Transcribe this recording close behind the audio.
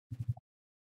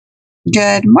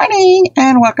Good morning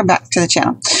and welcome back to the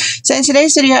channel. So in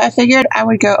today's video, I figured I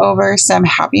would go over some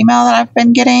happy mail that I've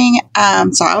been getting.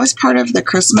 So I was part of the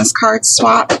Christmas card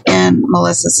swap in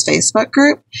Melissa's Facebook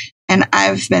group, and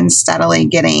I've been steadily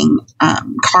getting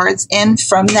cards in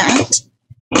from that.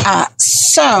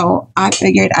 So I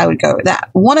figured I would go over that.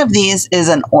 One of these is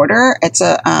an order. It's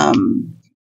an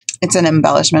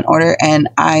embellishment order, and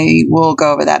I will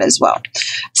go over that as well.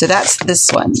 So that's this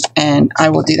one, and I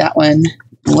will do that one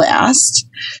last.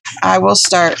 I will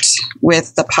start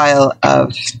with the pile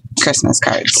of Christmas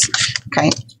cards.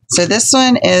 Okay, so this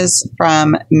one is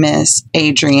from Miss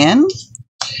Adrienne,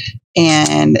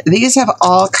 and these have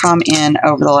all come in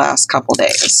over the last couple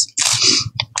days.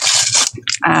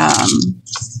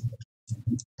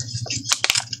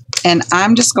 And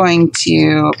I'm just going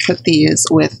to put these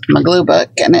with my glue book,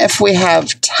 and if we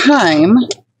have time,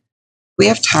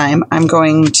 I'm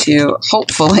going to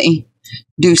hopefully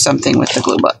do something with the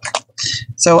glue book.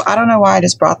 So I don't know why I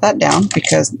just brought that down,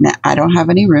 because I don't have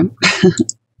any room.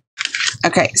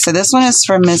 Okay, so this one is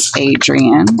from Miss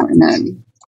Adrienne. We're going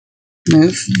to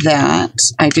move that.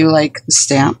 I do like the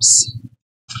stamps.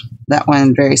 That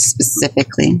one very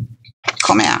specifically.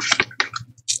 Come here.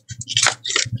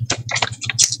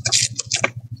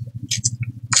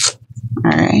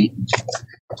 All right,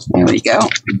 there we go.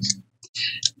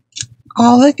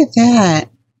 Oh, look at that.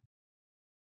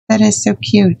 That is so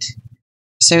cute.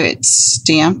 So it's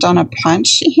stamped on a punch.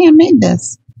 She handmade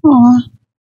this. Aw,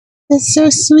 that's so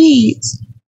sweet.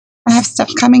 I have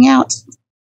stuff coming out.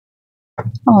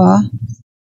 Aw.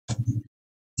 It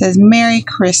says, Merry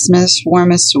Christmas,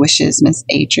 warmest wishes, Miss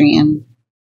Adrienne.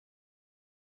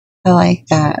 I like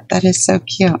that. That is so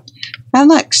cute. And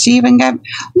look, she even got,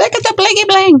 look at the blingy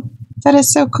bling. That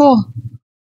is so cool.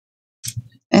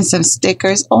 And some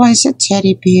stickers. Oh, it's a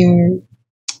teddy bear.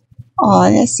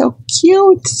 Oh, that's so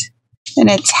cute.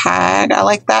 And a tag. I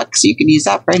like that because you can use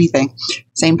that for anything.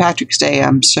 St. Patrick's Day,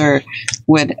 I'm sure,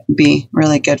 would be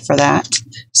really good for that.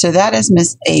 So that is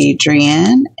Miss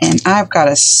Adrienne. And I've got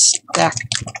a stack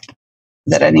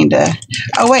that I need to...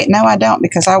 Oh, wait. No, I don't,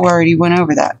 because I already went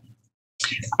over that.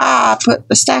 I put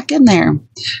the stack in there.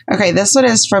 Okay, this one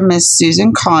is from Miss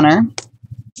Susan Connor.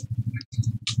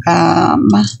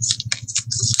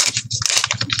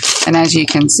 And as you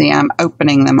can see, I'm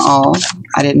opening them all.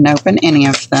 I didn't open any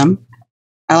of them.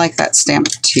 I like that stamp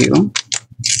too.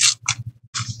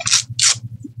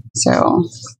 So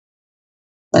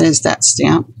that is that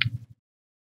stamp.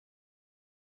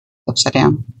 Upside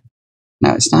down.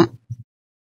 No, it's not.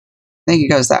 I think it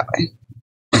goes that way.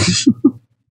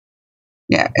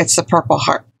 Yeah, it's the purple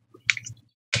heart.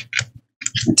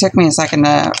 It took me a second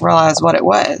to realize what it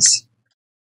was.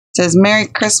 It says, Merry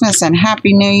Christmas and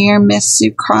Happy New Year, Miss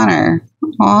Sue Connor.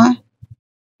 Aw,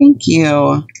 thank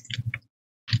you.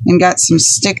 And got some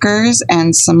stickers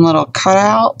and some little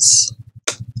cutouts.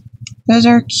 Those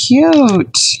are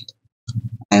cute.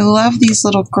 I love these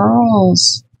little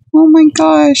girls. Oh my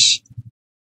gosh.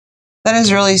 That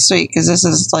is really sweet, because this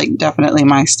is like definitely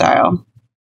my style.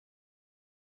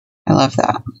 I love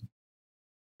that.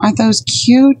 Aren't those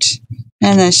cute?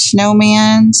 And the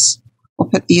snowmans. We'll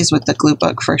put these with the glue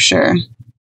book for sure.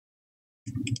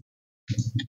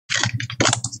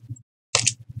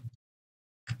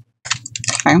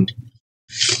 Okay.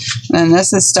 And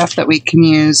this is stuff that we can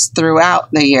use throughout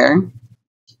the year.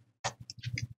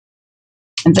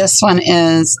 And this one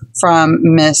is from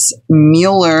Miss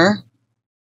Mueller.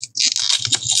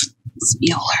 It's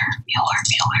Mueller.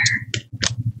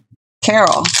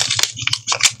 Carol.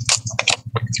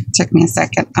 Took me a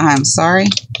second. I'm sorry.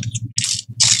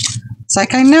 It's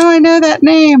like, I know that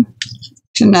name.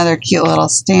 Another cute little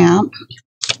stamp.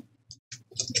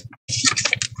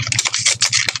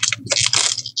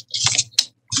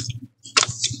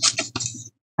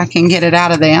 I can get it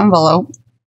out of the envelope.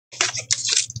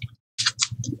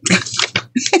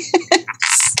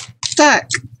 Stuck.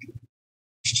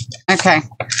 Okay,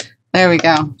 there we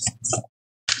go.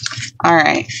 All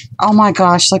right. Oh my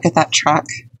gosh, look at that truck.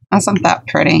 Isn't that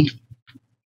pretty?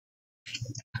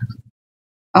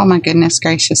 Oh my goodness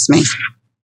gracious me.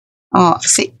 Oh,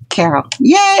 see, Carol.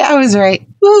 Yay, I was right.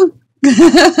 Woo.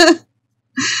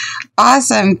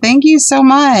 Awesome. Thank you so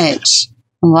much.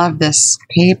 I love this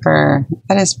paper.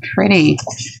 That is pretty.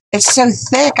 It's so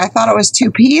thick. I thought it was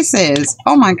 2 pieces.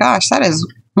 Oh my gosh, that is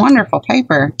wonderful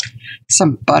paper.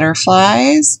 Some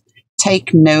butterflies.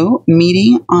 Take note.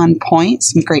 Meaty on point.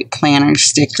 Some great planner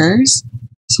stickers.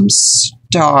 Some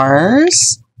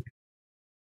stars.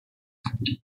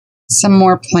 Some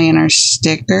more planner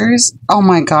stickers. Oh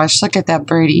my gosh, look at that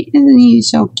birdie. Isn't he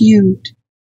so cute?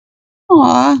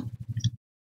 Aw,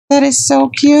 that is so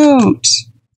cute.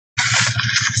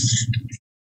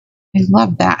 I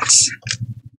love that.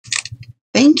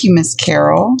 Thank you, Miss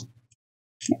Carol.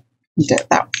 Did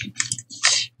that one.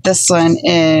 This one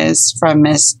is from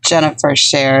Miss Jennifer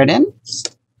Sheridan.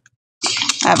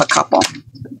 I have a couple.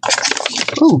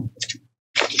 Ooh.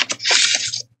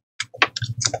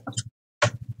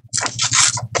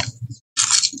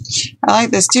 I like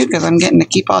this too because I'm getting to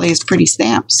keep all these pretty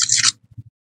stamps.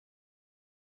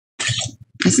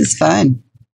 This is fun.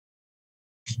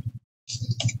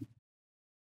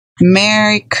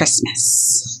 Merry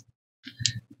Christmas.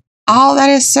 Oh,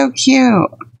 that is so cute.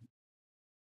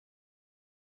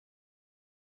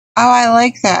 Oh, I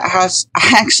like that.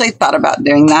 I actually thought about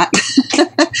doing that.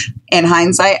 In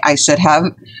hindsight, I should have.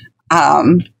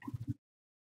 But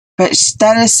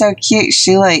that is so cute.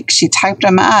 She typed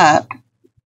them up.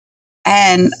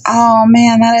 And oh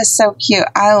man, that is so cute.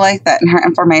 I like that. And her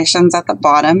information's at the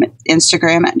bottom.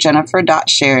 Instagram at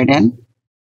jennifer.sheridan.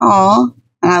 Oh,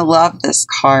 and I love this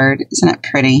card. Isn't it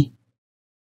pretty?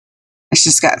 It's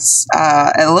just got,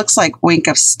 it looks like Wink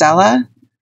of Stella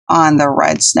on the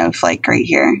red snowflake right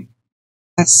here.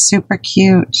 That's super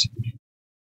cute.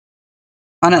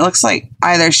 And it looks like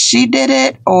either she did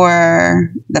it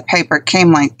or the paper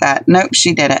came like that. Nope,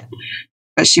 she did it.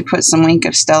 But she put some Wink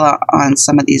of Stella on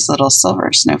some of these little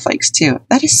silver snowflakes too.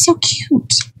 That is so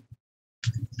cute.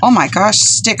 Oh my gosh,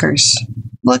 stickers.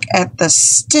 Look at the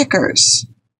stickers.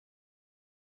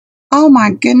 Oh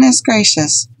my goodness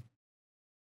gracious.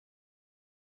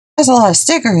 That's a lot of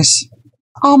stickers.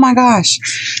 Oh my gosh.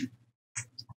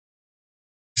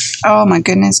 Oh my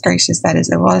goodness gracious. That is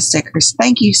a lot of stickers.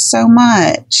 Thank you so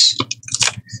much.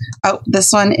 Oh,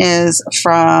 this one is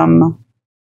from...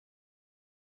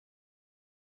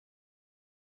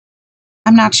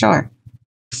 I'm not sure.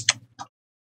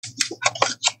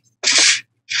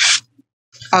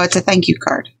 Oh, it's a thank you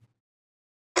card.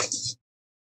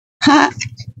 Huh.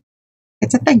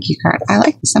 It's a thank you card. I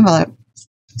like this envelope.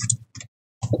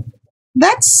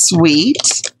 That's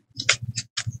sweet.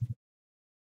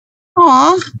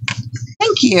 Aw,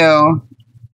 thank you. Oh,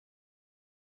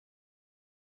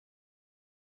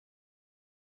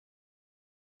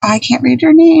 I can't read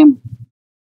your name.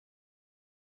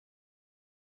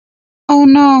 Oh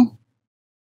no.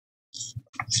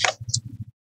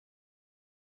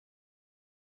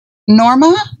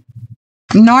 Norma?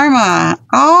 Norma.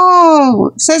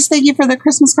 Oh, says thank you for the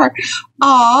Christmas card.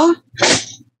 Aw.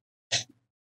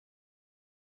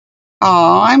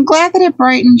 Oh, I'm glad that it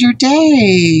brightened your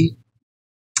day.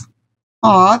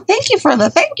 Aw, thank you for the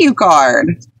thank you card.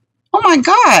 Oh my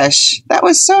gosh, that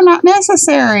was so not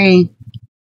necessary.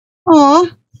 Aw.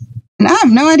 And I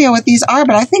have no idea what these are,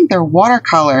 but I think they're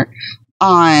watercolor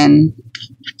on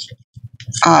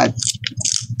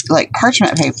like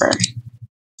parchment paper.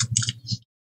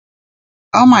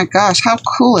 Oh my gosh, how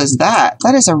cool is that?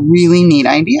 That is a really neat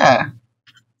idea.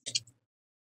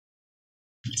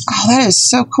 Oh, that is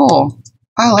so cool.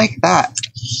 I like that.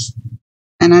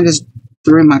 And I just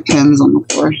threw my pens on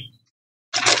the floor.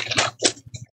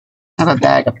 I have a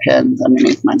bag of pens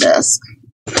underneath my desk.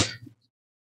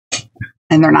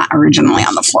 And they're not originally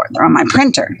on the floor. They're on my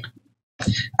printer.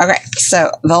 Okay,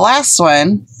 so the last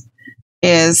one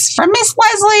is from Miss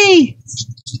Leslie.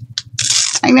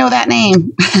 I know that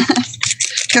name.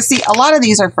 Because, see, a lot of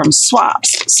these are from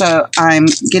swaps. So I'm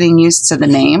getting used to the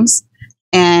names.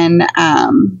 And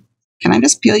can I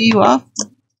just peel you off?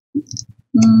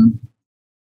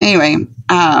 Anyway,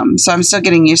 so I'm still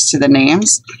getting used to the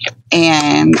names.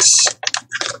 And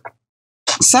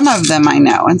some of them I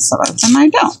know and some of them I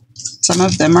don't. Some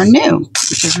of them are new,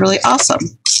 which is really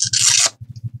awesome.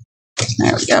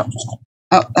 There we go.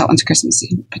 Oh, that one's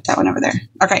Christmassy. Put that one over there.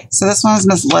 Okay, so this one is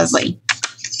Miss Leslie.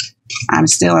 I'm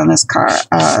stealing this car.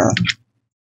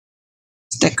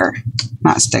 Sticker,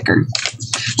 not sticker.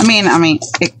 I mean, I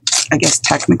guess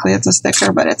technically it's a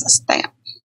sticker, but it's a stamp.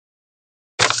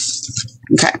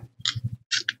 Okay.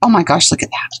 Oh my gosh, look at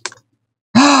that.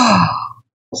 Oh,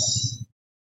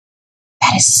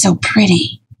 that is so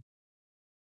pretty.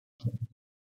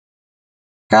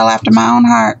 Girl after my own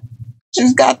heart.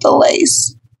 She's got the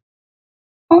lace.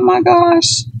 Oh my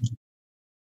gosh.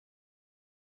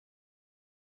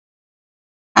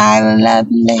 I love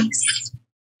lace.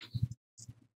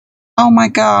 Oh my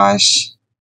gosh.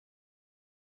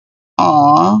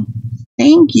 Aw,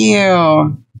 thank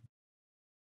you.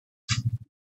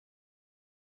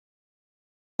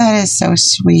 That is so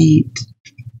sweet.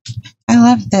 I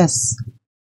love this.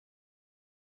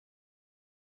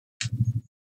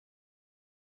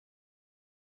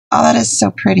 Oh, that is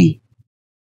so pretty.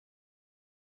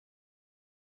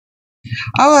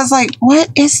 I was like, what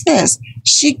is this?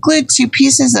 She glued two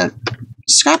pieces of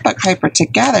scrapbook paper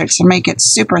together to make it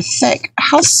super thick.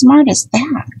 how smart is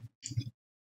that?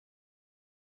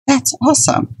 That's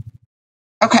awesome.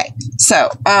 Okay, so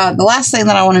the last thing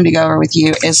that I wanted to go over with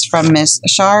you is from Miss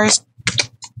Shar's.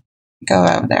 Go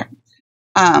over there.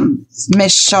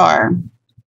 Miss Shar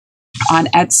on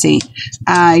Etsy.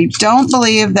 I don't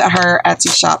believe that her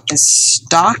Etsy shop is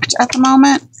stocked at the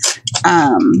moment.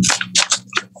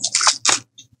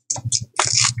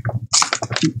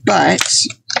 But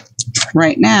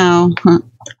right now,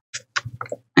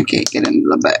 I can't get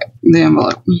into the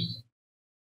envelope.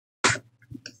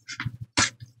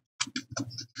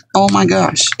 Oh my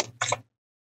gosh.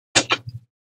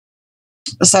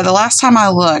 So the last time I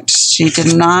looked, she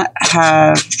did not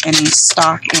have any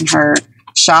stock in her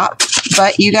shop,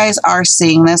 but you guys are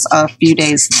seeing this a few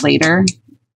days later.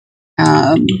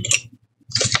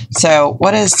 So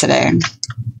what is today?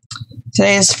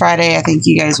 Today is Friday. I think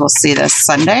you guys will see this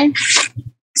Sunday.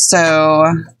 So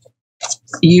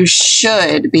you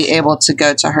should be able to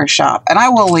go to her shop, and I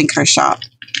will link her shop,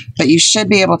 but you should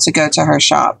be able to go to her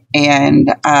shop and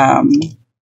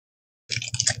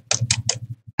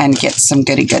get some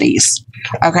goody goodies.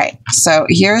 Okay, so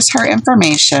here's her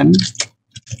information.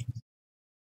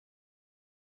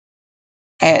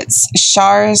 It's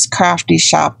Shar's Crafty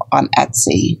Shop on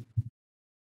Etsy.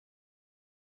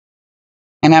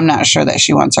 And I'm not sure that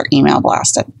she wants her email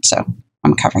blasted, so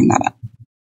I'm covering that up.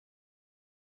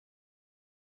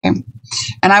 Okay.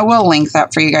 And I will link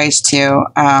that for you guys too.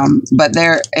 But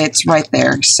there, it's right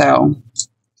there. So,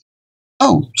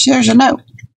 oh, there's a note.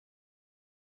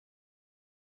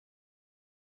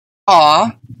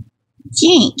 Aw,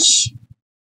 thanks.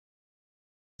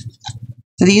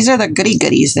 So these are the goody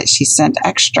goodies that she sent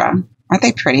extra. Aren't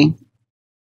they pretty?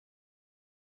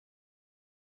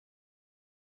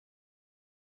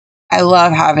 I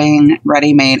love having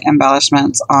ready-made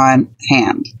embellishments on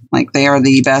hand. Like, they are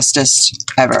the bestest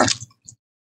ever.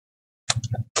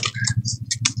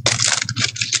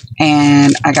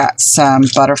 And I got some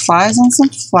butterflies and some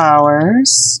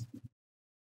flowers.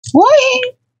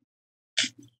 Whee!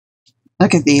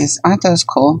 Look at these. Aren't those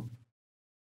cool?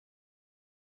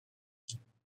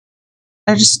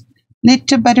 They're just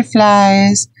little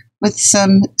butterflies with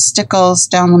some stickles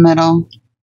down the middle.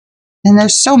 And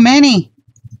there's so many.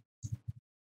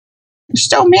 There's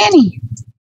so many.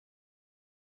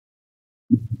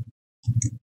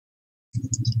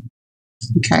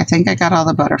 Okay, I think I got all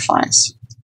the butterflies.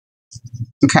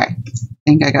 Okay, I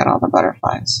think I got all the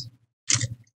butterflies.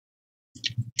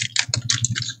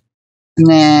 And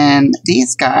then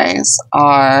these guys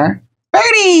are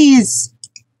birdies.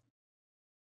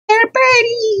 They're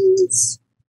birdies.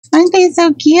 Aren't they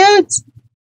so cute?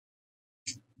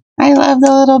 I love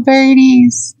the little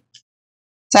birdies.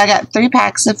 So I got 3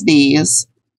 packs of these.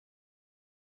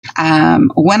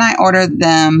 When I ordered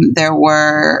them, there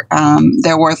were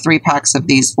 3 packs of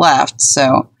these left,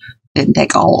 so didn't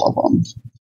take all of them.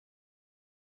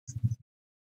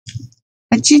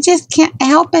 But you just can't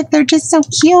help it. They're just so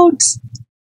cute.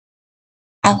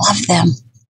 I love them.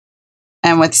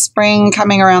 And with spring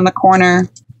coming around the corner,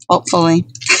 hopefully,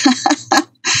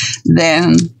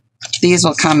 then these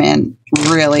will come in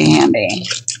really handy.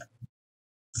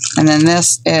 And then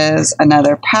this is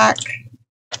another pack.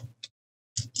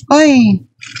 Oi!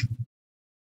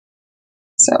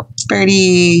 So,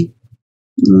 birdie,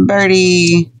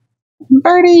 birdie,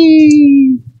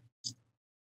 birdie.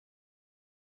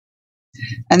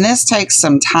 And this takes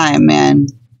some time, man.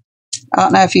 I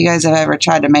don't know if you guys have ever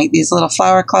tried to make these little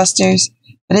flower clusters,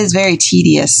 but it is very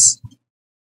tedious.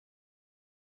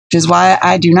 Which is why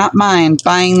I do not mind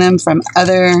buying them from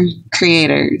other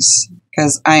creators,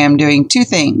 because I am doing 2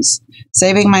 things: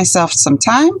 saving myself some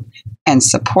time and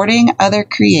supporting other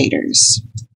creators.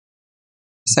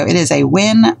 So it is a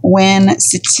win-win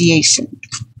situation.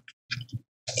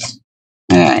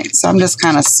 All right, so I'm just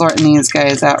kind of sorting these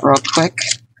guys out real quick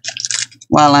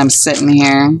while I'm sitting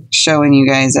here showing you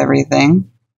guys everything.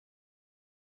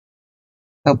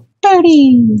 So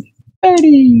birdie,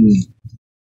 birdie,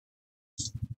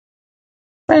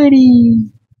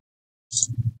 birdie,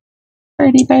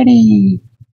 birdie, birdie.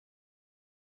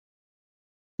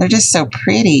 They're just so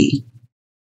pretty.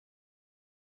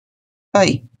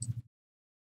 Oi.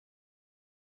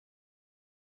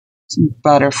 Some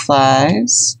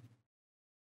butterflies.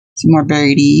 Some more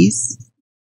birdies.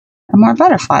 And more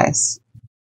butterflies.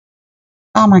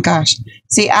 Oh my gosh.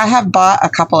 See, I have bought a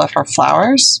couple of her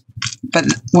flowers, but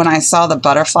when I saw the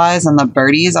butterflies and the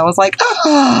birdies, I was like,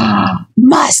 oh,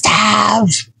 must have.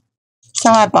 So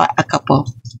I bought a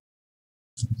couple.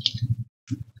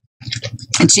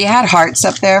 And she had hearts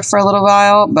up there for a little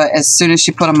while, but as soon as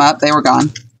she put them up, they were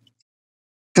gone.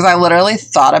 Because I literally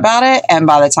thought about it, and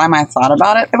by the time I thought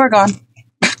about it, they were gone.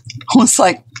 was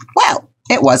like, well,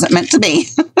 it wasn't meant to be.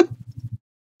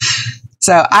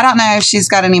 So I don't know if she's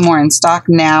got any more in stock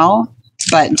now,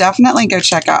 but definitely go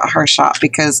check out her shop,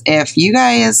 because if you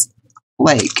guys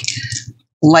like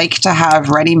to have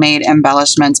ready-made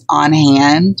embellishments on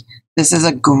hand, this is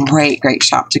a great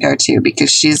shop to go to,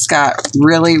 because she's got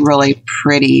really, really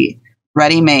pretty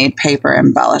ready-made paper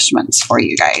embellishments for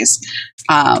you guys.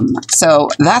 So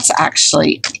that's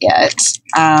actually it.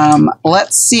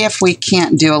 Let's see if we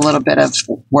can't do a little bit of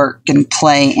work and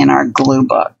play in our glue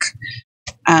book.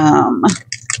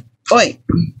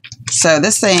 So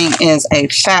this thing is a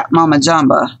fat mama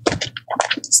jamba.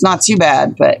 It's not too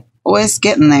bad, but it's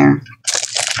getting there.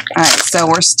 All right, so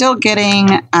we're still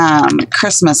getting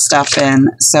Christmas stuff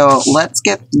in, so let's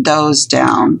get those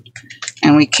down,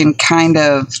 and we can kind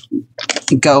of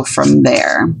go from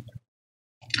there.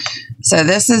 So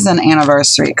this is an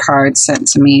anniversary card sent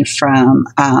to me from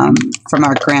our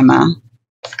grandma,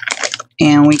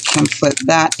 and we can put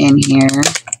that in here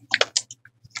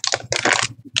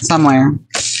somewhere.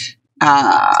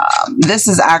 This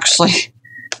is actually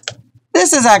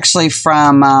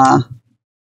from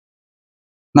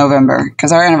November,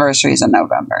 because our anniversary is in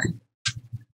November.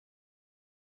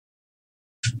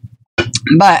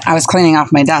 But I was cleaning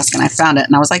off my desk and I found it,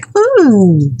 and I was like,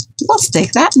 ooh, we'll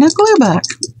stick that in a glue book.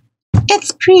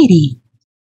 It's pretty.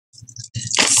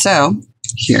 So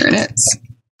here it is.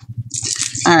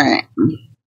 All right.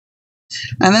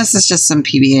 And this is just some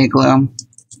PVA glue.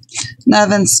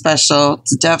 Nothing special.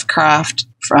 It's Devcraft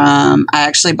I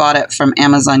actually bought it from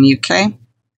Amazon UK.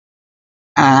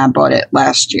 I bought it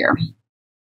last year.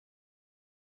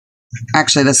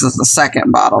 Actually, this is the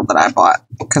second bottle that I bought,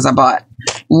 because I bought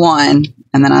one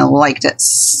and then I liked it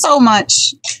so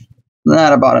much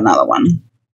that I bought another one.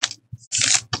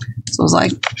 So I was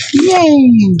like,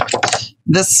 yay.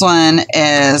 This one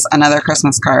is another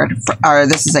Christmas card, or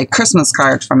this is a Christmas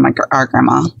card from our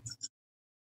grandma.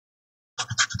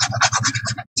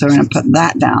 So we're going to put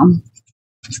that down.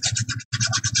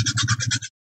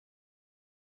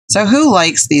 So who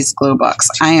likes these glue books?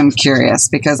 I am curious,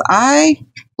 because I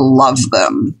love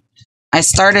them. I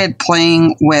started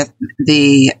playing with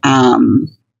the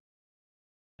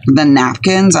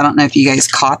napkins. I don't know if you guys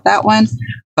caught that one,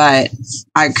 but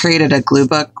I created a glue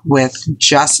book with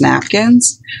just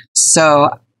napkins. So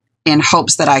in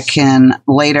hopes that I can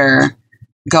later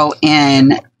go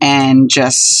in and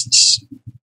just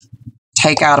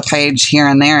take out a page here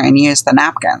and there and use the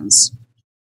napkins,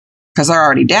 because they're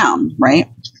already down, right?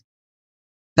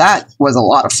 That was a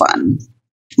lot of fun.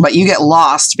 But you get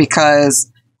lost, because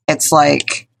it's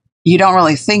like you don't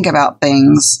really think about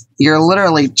things. You're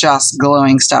literally just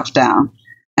gluing stuff down.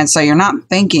 And so you're not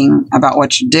thinking about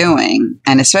what you're doing.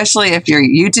 And especially if you're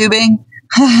YouTubing,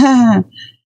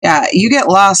 yeah, you get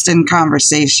lost in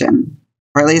conversation.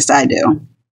 Or at least I do.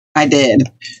 I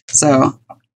did. So,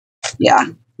 yeah,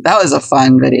 that was a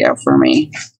fun video for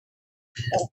me.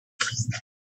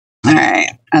 All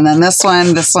right. And then this one,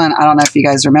 I don't know if you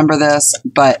guys remember this,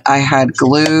 but I had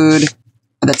glued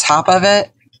the top of it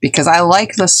because I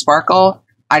like the sparkle.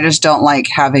 I just don't like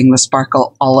having the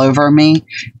sparkle all over me.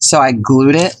 So I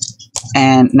glued it,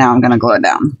 and now I'm going to glue it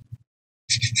down.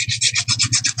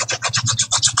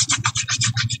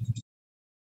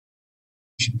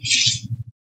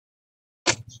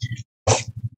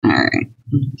 All right.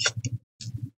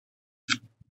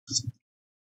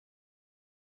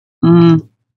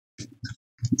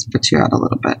 Let's put you out a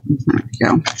little bit. There we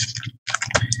go.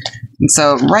 And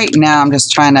so right now I'm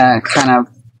just trying to kind of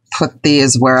put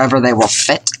these wherever they will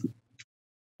fit,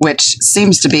 which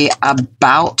seems to be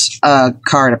about a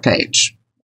card a page,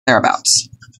 thereabouts.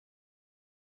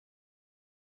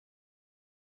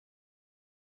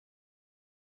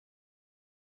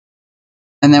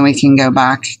 And then we can go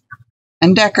back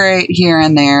and decorate here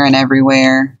and there and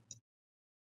everywhere.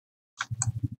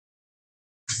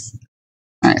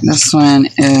 All right, this one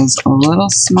is a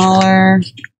little smaller.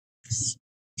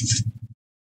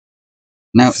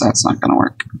 Nope, that's not going to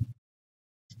work.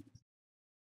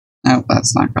 Nope,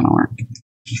 that's not going to work.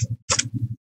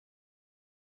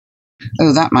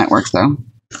 Oh, that might work, though.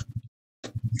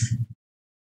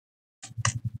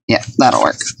 Yeah, that'll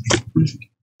work.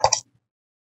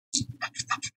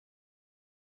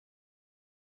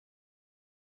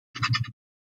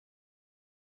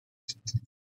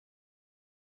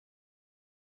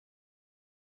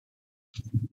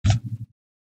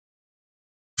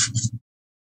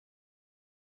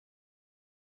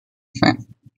 Okay.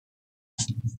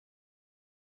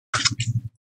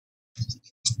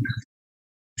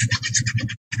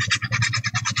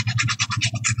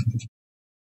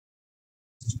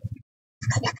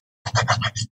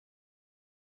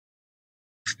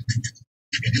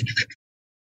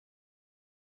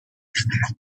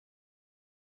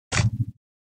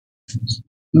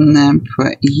 And then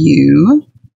put you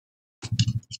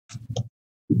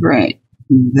right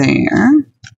there.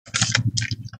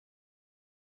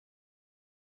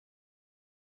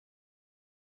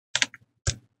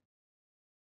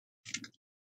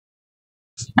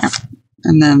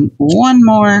 And then one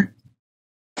more.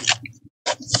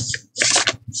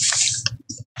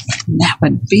 That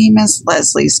would be Miss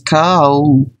Leslie's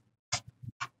coat.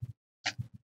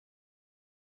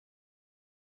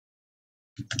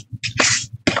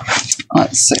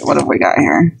 Let's see, what have we got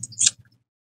here?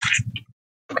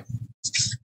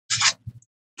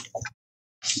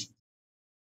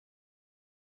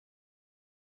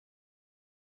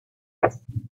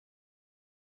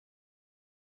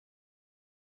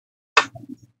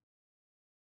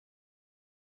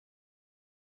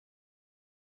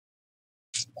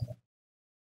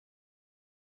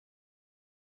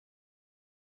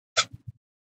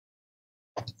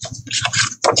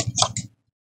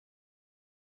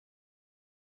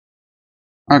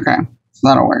 Okay,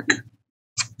 that'll work.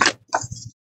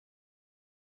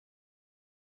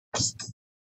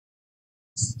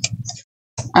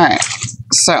 Alright,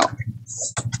 so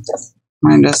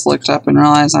I just looked up and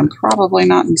realized I'm probably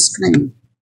not in screen.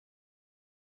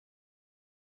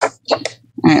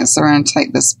 Alright, so we're going to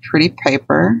take this pretty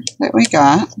paper that we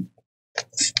got,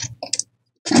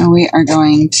 and we are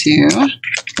going to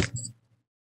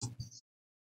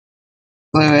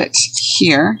glue it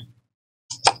here.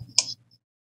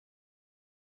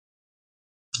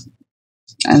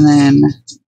 And then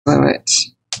glue it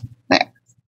there.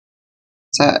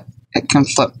 So it can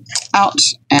flip out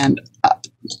and up.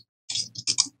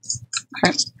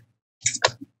 Okay.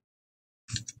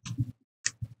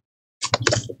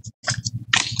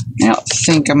 I don't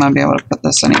think I'm going to be able to put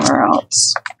this anywhere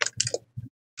else.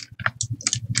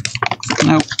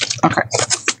 Nope. Okay.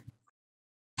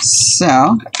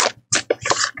 So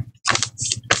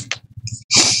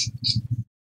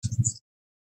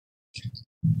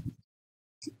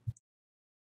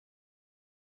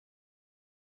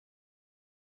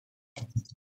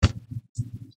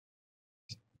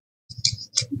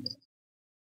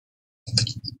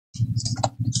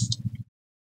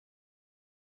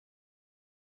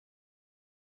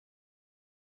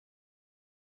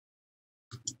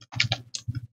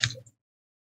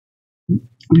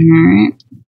all right.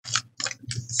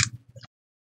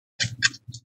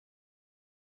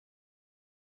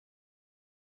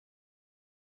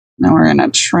 Now we're going to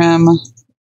trim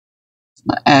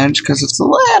the edge because it's a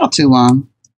little too long.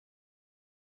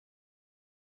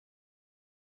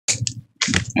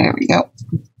 There we go.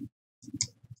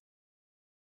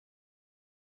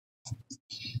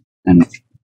 And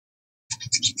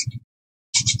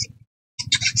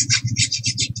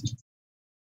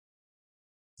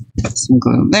put some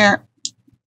glue there.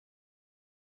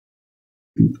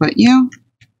 And put you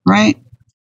right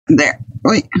there.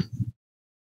 Wait.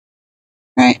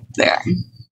 Right there.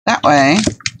 That way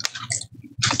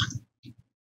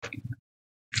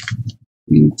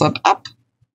you can flip up.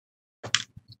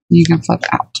 You can flip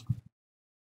out.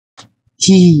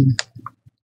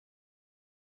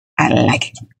 I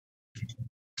like it.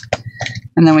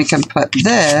 And then we can put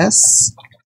this.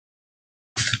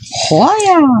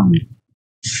 Wham!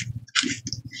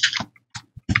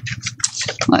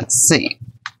 Let's see.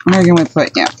 Where can we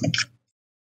put you?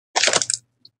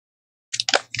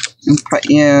 And put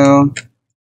you.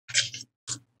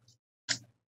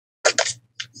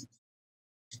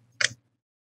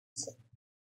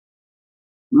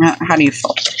 How do you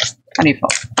fold? How do you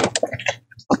fold?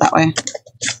 Fold that way.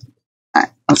 All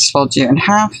right, let's fold you in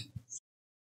half.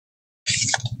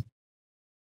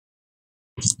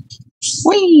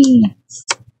 Whee!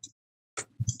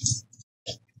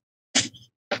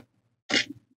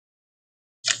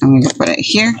 And we can put it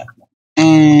here.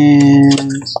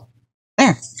 And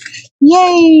there.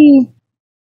 Yay!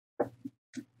 All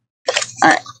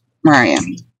right, where are you?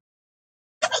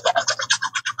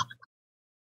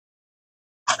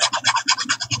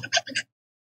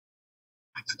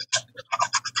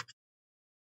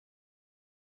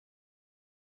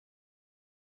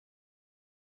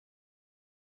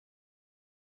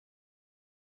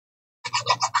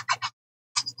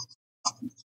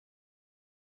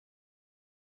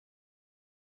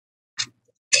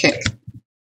 Okay.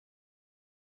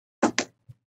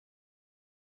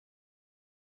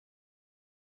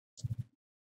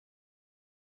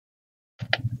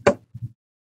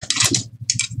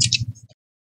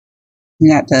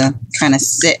 You have to kind of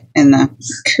sit in the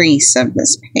crease of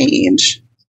this page.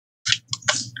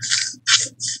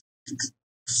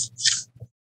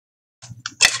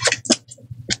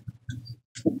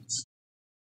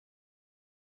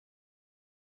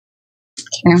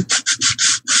 Yeah.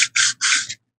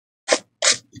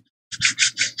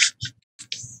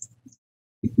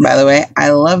 By the way, I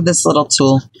love this little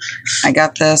tool. I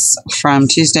got this from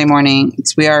Tuesday Morning.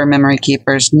 It's We Are Memory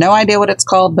Keepers. No idea what it's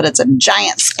called, but it's a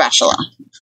giant spatula.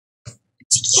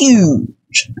 It's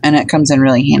huge. And it comes in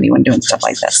really handy when doing stuff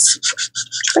like this.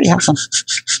 It's pretty awesome.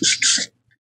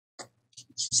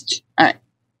 All right.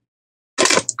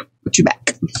 Put you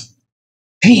back.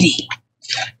 Petey.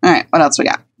 All right, what else we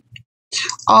got?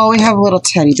 Oh, we have little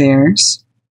teddy bears.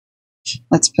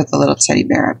 Let's put the little teddy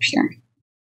bear up here.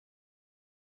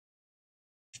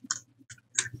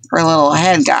 Her little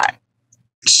head got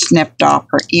snipped off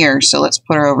her ear, so let's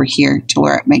put her over here to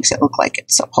where it makes it look like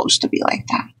it's supposed to be like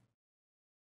that.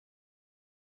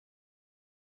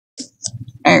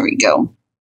 There we go.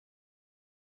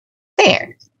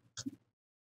 There.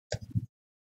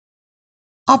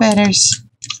 All betters.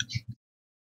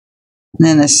 And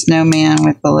then the snowman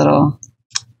with the little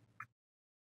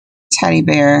teddy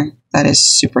bear. That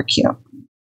is super cute.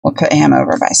 We'll put him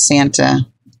over by Santa.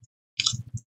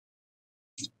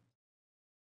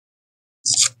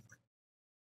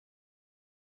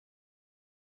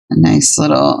 A nice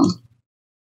little,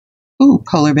 ooh,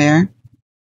 polar bear.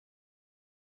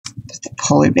 Put the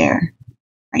polar bear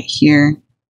right here.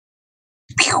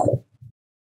 Pew.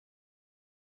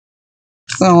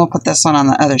 Then we'll put this one on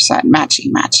the other side.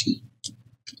 Matchy, matchy.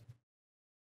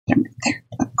 Right there,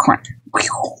 the corner.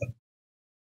 Pew.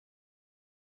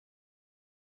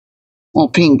 Little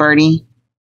pink birdie.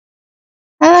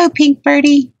 Hello, pink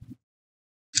birdie.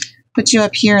 Put you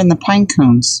up here in the pine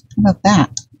cones. How about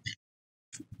that?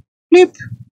 Bloop.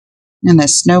 And the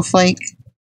snowflake.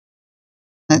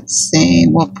 Let's see.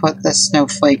 We'll put the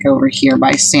snowflake over here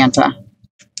by Santa.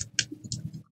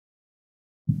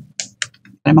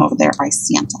 Put him over there by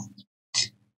Santa.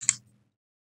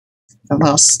 The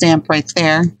little stamp right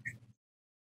there.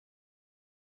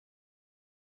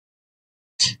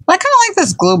 I kind of like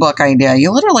this glue book idea.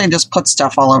 You literally just put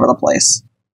stuff all over the place.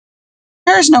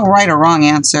 There's no right or wrong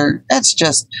answer. It's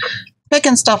just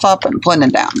picking stuff up and putting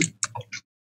it down.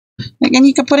 Again,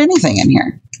 you could put anything in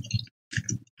here.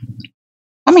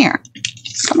 Come here.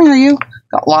 Come here, you.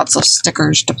 Got lots of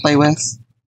stickers to play with.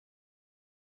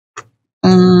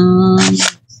 Trying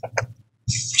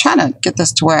to get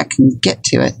this to where I can get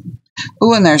to it.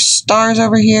 Ooh, and there's stars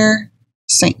over here.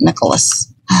 St.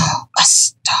 Nicholas. Oh, a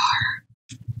star.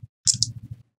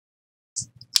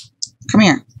 Come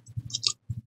here.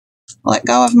 Let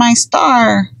go of my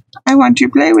star. I want to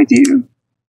play with you.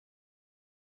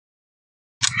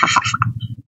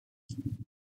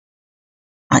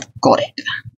 I got it.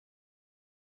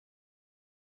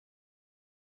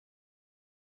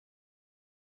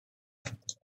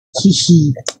 Hee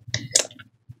hee.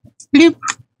 Bloop.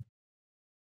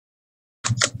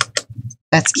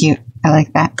 That's cute. I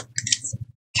like that.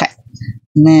 Okay.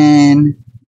 And then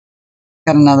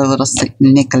got another little St.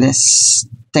 Nicholas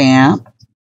stamp.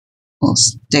 We'll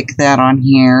stick that on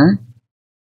here.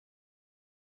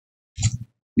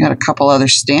 Got a couple other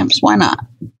stamps. Why not?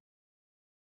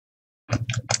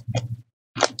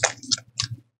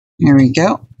 Here we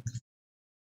go.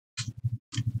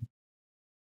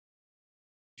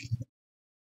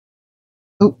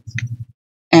 Oop.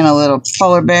 And a little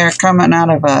polar bear coming out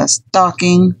of a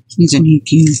stocking. Isn't he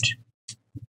cute?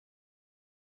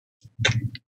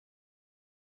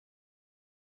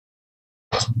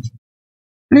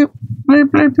 Bloop, bloop,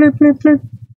 bloop, bloop, bloop, bloop.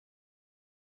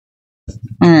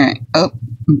 Alright. Oh,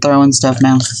 I'm throwing stuff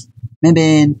now. My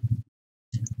bad.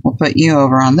 We'll put you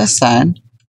over on this side.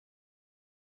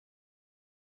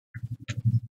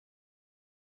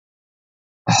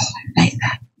 Oh, I like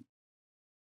that.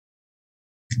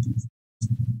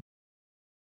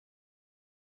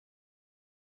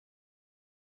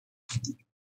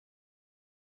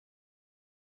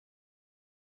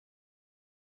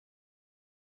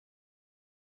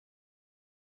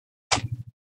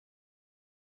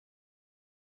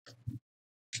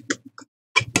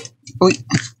 Oy.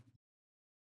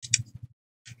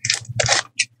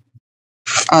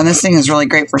 Oh, and this thing is really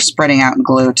great for spreading out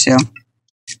glue too.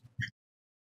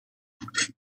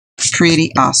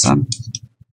 Pretty awesome.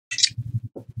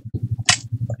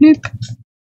 Bloop.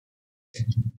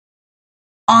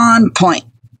 On point.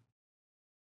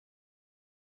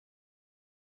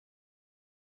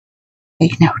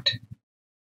 Take note.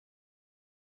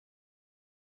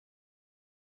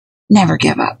 Never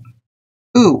give up.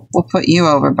 Ooh, we'll put you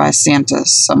over by Santa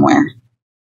somewhere.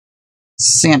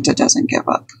 Santa doesn't give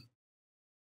up.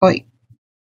 Wait.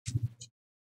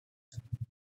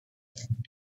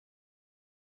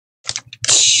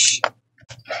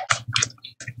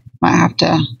 Might have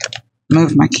to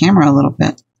move my camera a little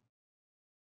bit.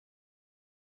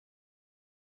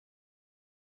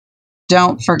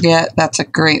 don't forget, that's a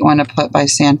great one to put by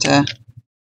Santa.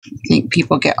 I think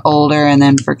people get older and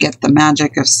then forget the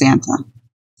magic of Santa.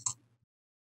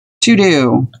 To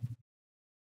do.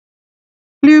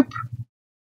 Bloop.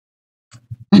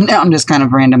 And now I'm just kind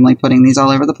of randomly putting these all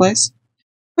over the place,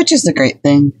 which is the great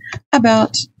thing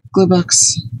about glue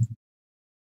books.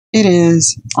 It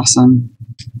is awesome.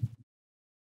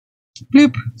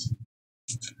 Bloop.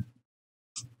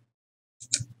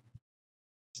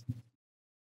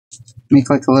 Make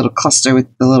like a little cluster with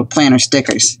the little planner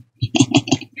stickers.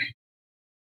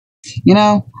 You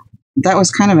know, that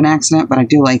was kind of an accident, but I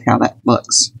do like how that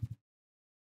looks.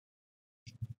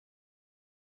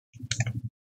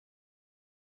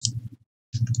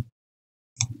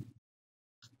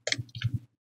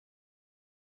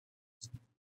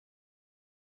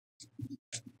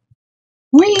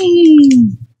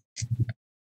 Whee!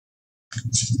 I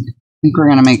think we're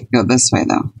going to make it go this way,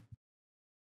 though.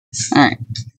 All right.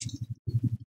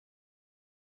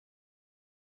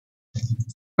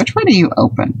 Which way do you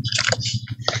open?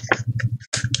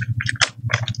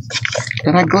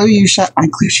 Did I glue you shut? I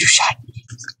glued you shut.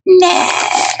 No!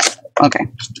 Okay.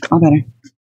 All better.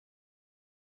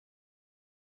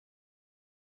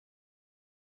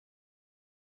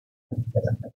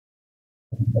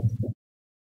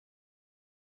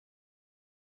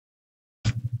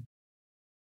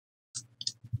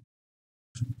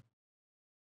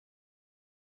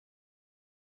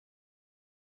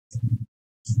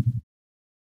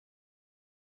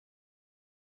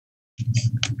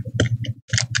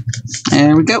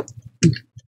 There we go.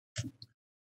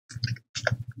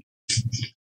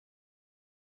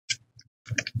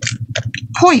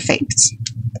 Poi fakes.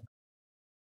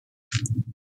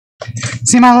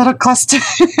 See my little cluster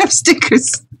of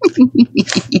stickers.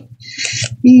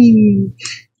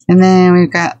 And then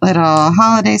we've got little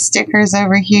holiday stickers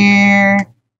over here.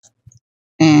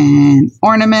 And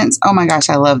ornaments. Oh my gosh,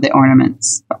 I love the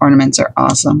ornaments. The ornaments are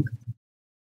awesome.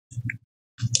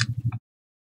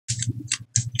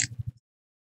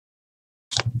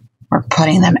 We're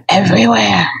putting them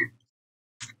everywhere.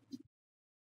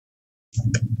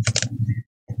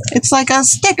 It's like a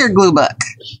sticker glue book.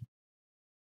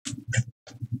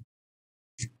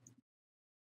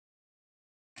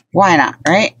 Why not,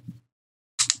 right?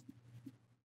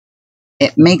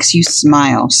 It makes you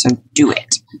smile, so do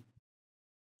it.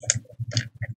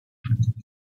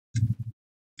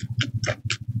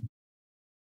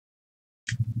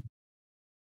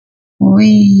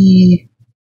 Wee.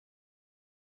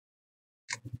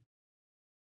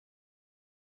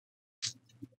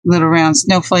 Little round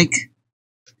snowflake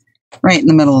right in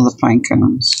the middle of the pine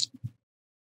cones.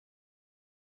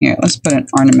 Here, let's put an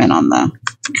ornament on the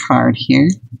card here.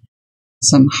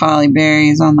 Some holly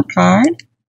berries on the card.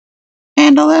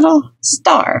 And a little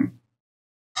star.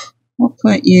 We'll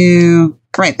put you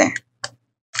right there.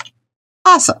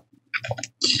 Awesome.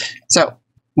 So,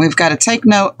 we've got a take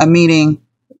note, a meeting,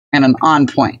 and an on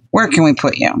point. Where can we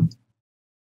put you?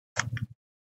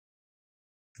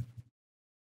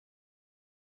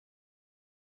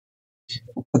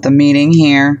 Put the meeting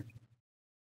here.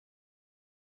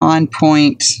 On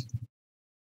point.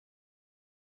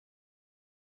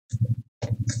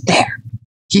 There.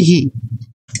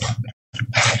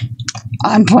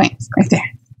 On point. Right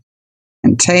there.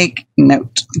 And take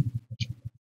note.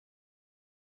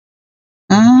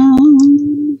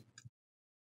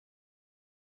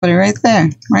 Put it right there.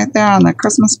 Right there on the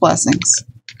Christmas blessings.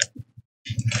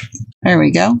 There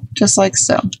we go. Just like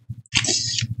so.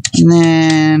 And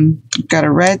then I've got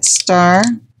a red star,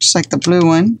 just like the blue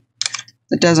one,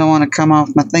 that doesn't want to come off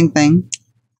my thing.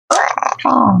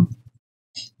 I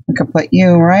could put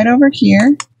you right over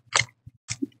here.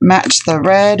 Match the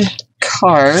red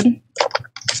card.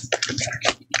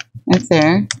 Right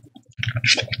there.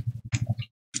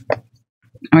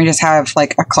 And we just have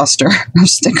like a cluster of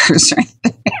stickers right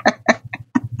there.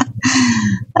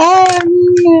 Oh,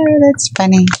 no, that's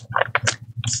funny.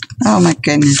 Oh my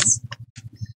goodness.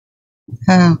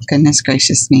 Oh, goodness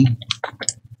gracious me.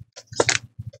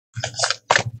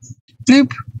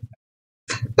 Bloop.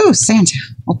 Ooh, Santa.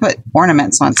 We'll put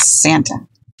ornaments on Santa.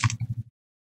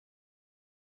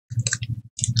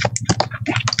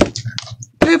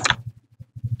 Bloop.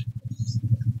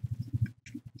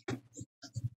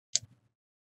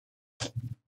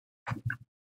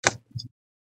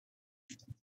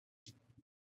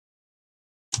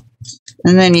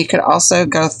 And then you could also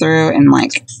go through and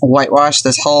like whitewash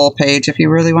this whole page if you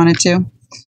really wanted to.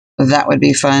 That would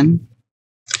be fun.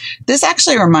 This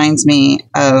actually reminds me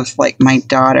of like my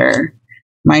daughter.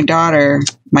 My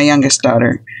youngest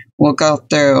daughter, will go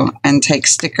through and take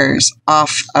stickers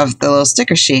off of the little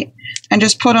sticker sheet and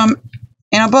just put them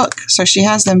in a book. So she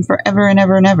has them forever and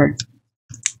ever and ever.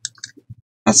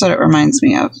 That's what it reminds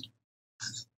me of.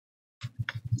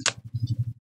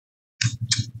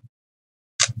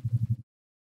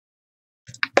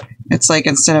 It's like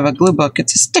instead of a glue book,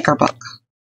 it's a sticker book.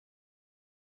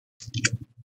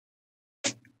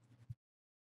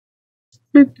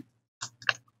 Bloop.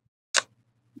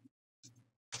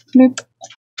 Bloop.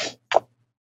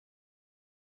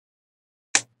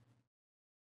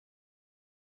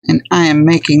 And I am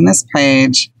making this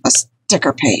page a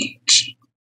sticker page.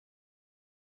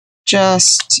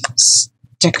 Just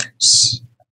stickers.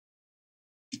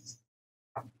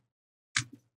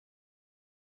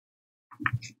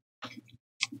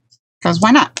 Because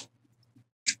why not?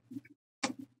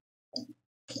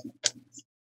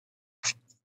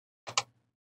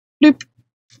 Bloop.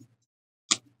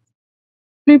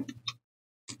 Bloop.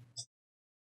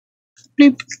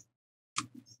 Bloop.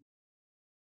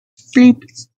 Bloop.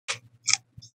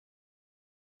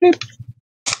 Bloop.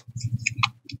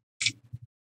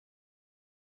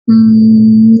 Bloop.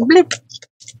 Bloop.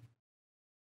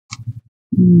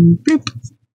 Bloop.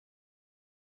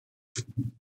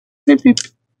 Bloop.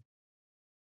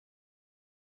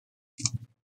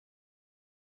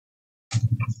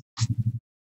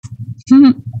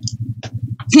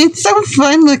 It's so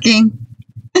fun looking.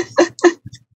 I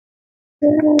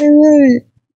love it.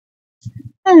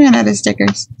 I ran out of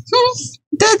stickers.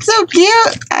 That's so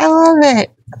cute. I love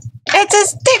it. It's a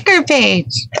sticker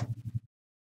page.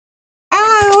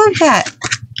 Oh, I love that.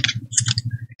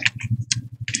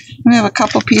 We have a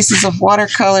couple pieces of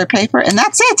watercolor paper, and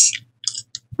that's it.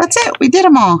 That's it. We did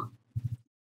them all.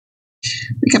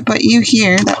 We can put you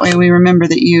here. That way we remember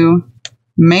that you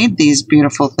made these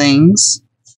beautiful things.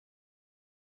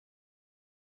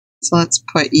 So let's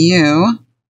put you.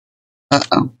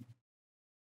 Uh-oh.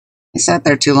 I sat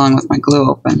there too long with my glue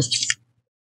open.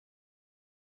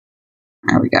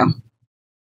 There we go.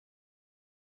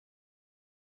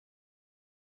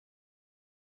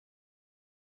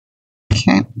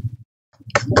 Okay.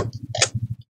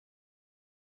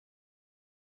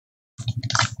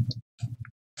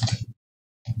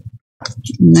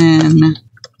 And then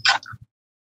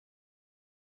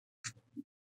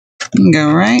you can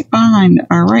go right behind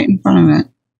or right in front of it.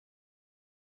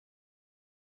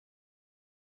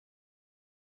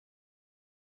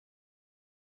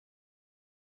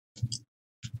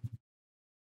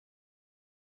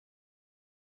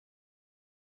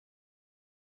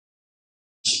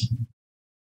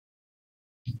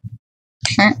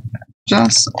 Okay,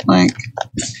 just like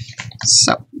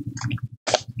so.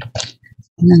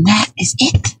 And then that is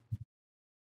it.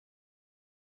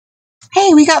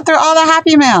 Hey, we got through all the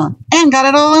Happy Mail and got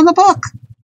it all in the book.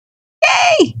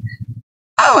 Yay!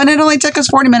 Oh, and it only took us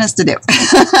 40 minutes to do.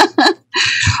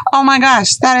 Oh my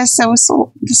gosh, that is so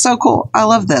cool. I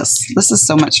love this. This is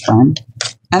so much fun.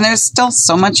 And there's still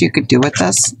so much you could do with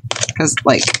this because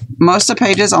like most of the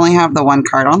pages only have the one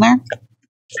card on there.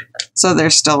 So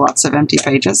there's still lots of empty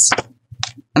pages.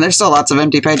 And there's still lots of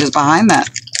empty pages behind that.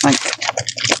 Like,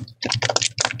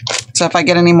 so if I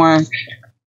get any more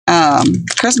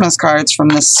Christmas cards from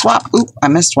this swap, oop, I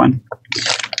missed one.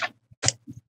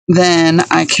 Then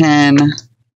I can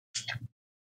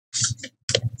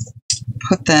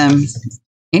put them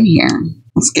in here.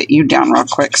 Let's get you down real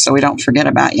quick so we don't forget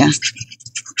about you.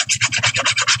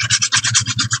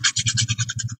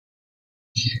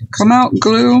 Come out,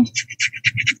 glue.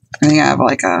 I think I have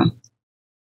like a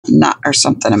knot or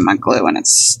something in my glue and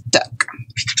it's stuck.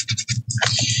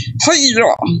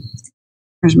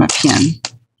 Here's my pen.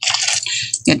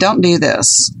 Yeah, don't do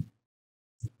this.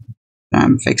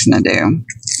 I'm fixing to do.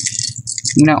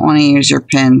 You don't want to use your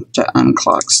pen to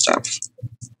unclog stuff.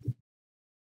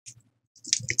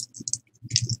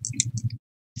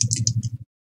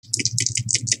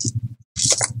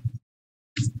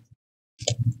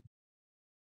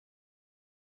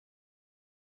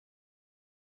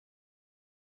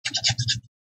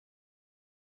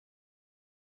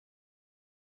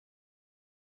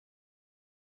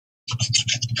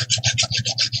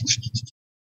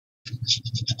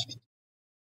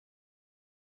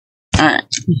 All right.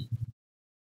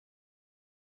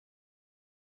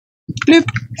 Bloop.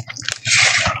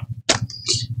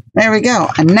 There we go.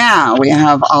 And now we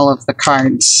have all of the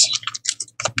cards.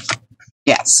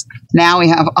 Yes. Now we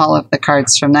have all of the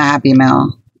cards from the Happy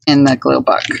Mail in the glue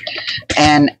book.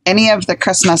 And any of the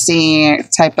Christmassy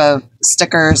type of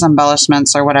stickers,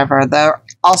 embellishments, or whatever, they're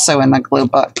also in the glue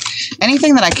book.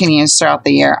 Anything that I can use throughout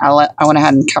the year, I went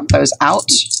ahead and kept those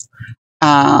out.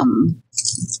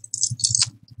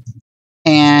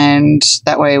 And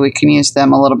that way we can use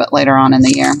them a little bit later on in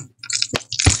the year.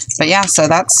 But yeah, so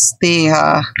that's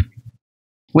the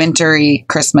wintry,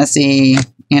 Christmassy,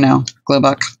 glue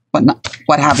book,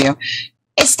 what have you.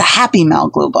 It's the Happy Mail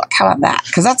glue book. How about that?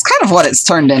 Because that's kind of what it's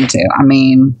turned into. I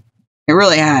mean, it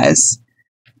really has.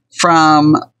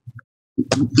 From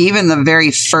even the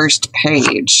very first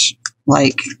page,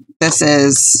 like this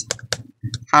is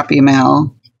Happy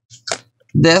Mail.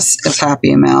 This is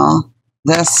Happy Mail.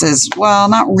 This is, well,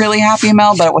 not really Happy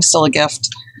Mail, but it was still a gift.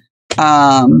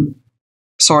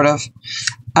 Sort of.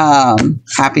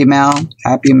 Happy Mail,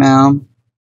 Happy Mail,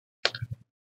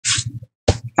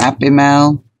 Happy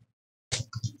Mail.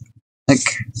 Like,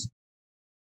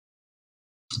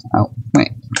 oh,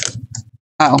 wait.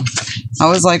 Oh, I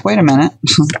was like, wait a minute.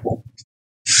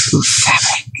 Ooh,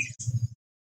 fabric.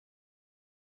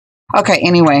 Okay,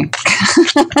 anyway.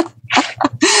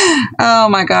 Oh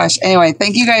my gosh. Anyway,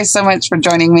 thank you guys so much for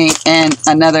joining me in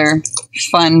another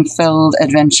fun-filled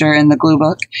adventure in the glue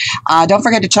book. Don't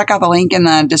forget to check out the link in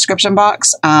the description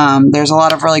box. There's a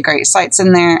lot of really great sites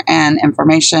in there and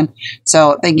information.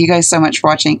 So thank you guys so much for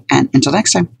watching, and until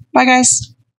next time. Bye,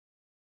 guys.